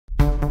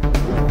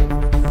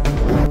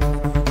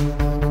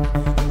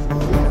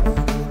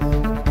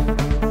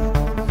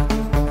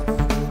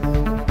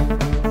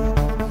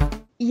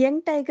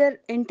Young tiger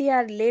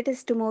NTR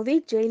latest movie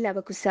jail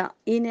అవకుశ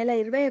ఈ నెల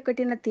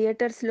 21న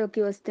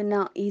థియేటర్స్లోకి వస్తున్న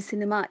ఈ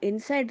సినిమా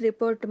ఇన్సైడ్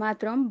రిపోర్ట్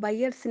మాత్రం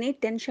బయ్యర్స్ని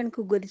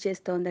టెన్షన్కు గురి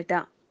చేస్తోందట.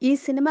 ఈ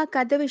సినిమా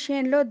కథ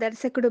విషయంలో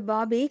దర్శకుడు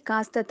బాబీ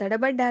కాస్త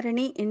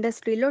తడబడ్డారని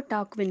ఇండస్ట్రీలో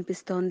టాక్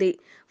వినిపిస్తోంది.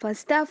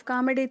 ఫస్ట్ హాఫ్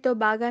కామెడీతో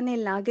బాగానే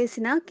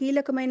లాగేసిన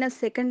కీలకమైన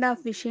సెకండ్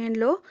హాఫ్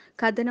విషయంలో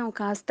కథనం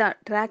కాస్త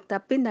ట్రాక్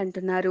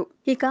తప్పిందంటున్నారు.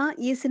 ఇక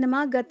ఈ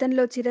సినిమా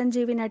గతంలో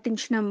చిరంజీవి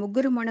నటించిన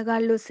ముగ్గురు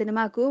మొనగాళ్ళు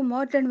సినిమాకు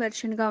మోడర్న్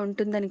వెర్షన్ గా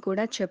ఉంటుందని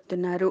కూడా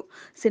చెప్తున్నారు.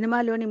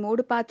 సినిమాలోని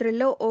 3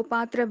 పాత్రల్లో ఓ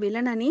పాత్ర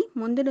విలన్ అని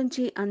ముందు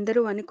నుంచి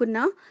అందరూ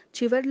అనుకున్నా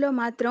చివర్లో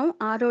మాత్రం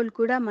ఆ రోల్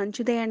కూడా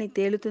మంచిదే అని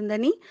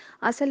తేలుతుందని,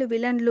 అసలు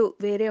విలన్లు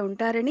వేరే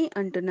ఉంటారని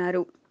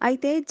అంటున్నారు.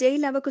 అయితే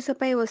జైల్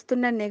అవకుశపై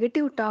వస్తున్న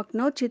నెగటివ్ టాక్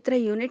ను చిత్ర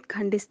యూనిట్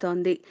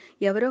ఖండిస్తోంది.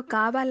 ఎవరో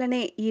కావాలనే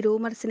ఈ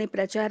రూమర్స్ ని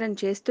ప్రచారం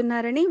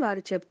చేస్తున్నారని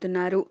వారు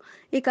చెప్తున్నారు.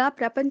 ఇక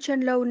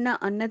ప్రపంచంలో ఉన్న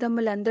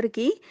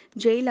అన్నదమ్ములందరికీ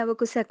జైల్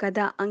అవకుశ కథ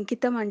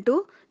అంకితం అంటూ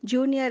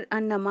జూనియర్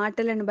అన్న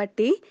మాటలను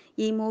బట్టి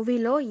ఈ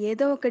మూవీలో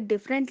ఏదో ఒక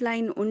డిఫరెంట్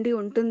లైన్ ఉండి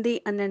ఉంటుంది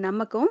అన్న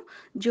నమ్మకం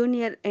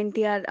జూనియర్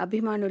ఎన్టీఆర్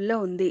అభిమానుల్లో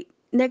ఉంది.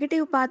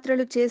 నెగటివ్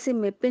పాత్రలు చేసి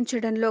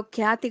మెప్పించడంలో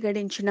ఖ్యాతి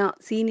గడించిన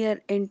సీనియర్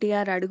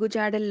ఎన్టీఆర్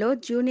అడుగుజాడల్లో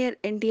జూనియర్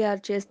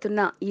ఎన్టీఆర్ చేస్తున్న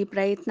ఈ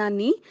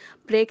ప్రయత్నాన్ని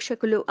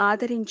ప్రేక్షకులు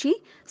ఆదరించి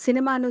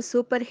సినిమాను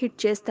సూపర్ హిట్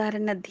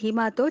చేస్తారన్న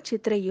ధీమాతో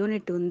చిత్ర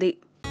యూనిట్ ఉంది.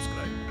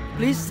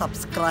 Please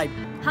subscribe.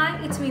 Hi,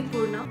 it's me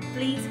Purna.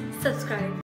 Please subscribe.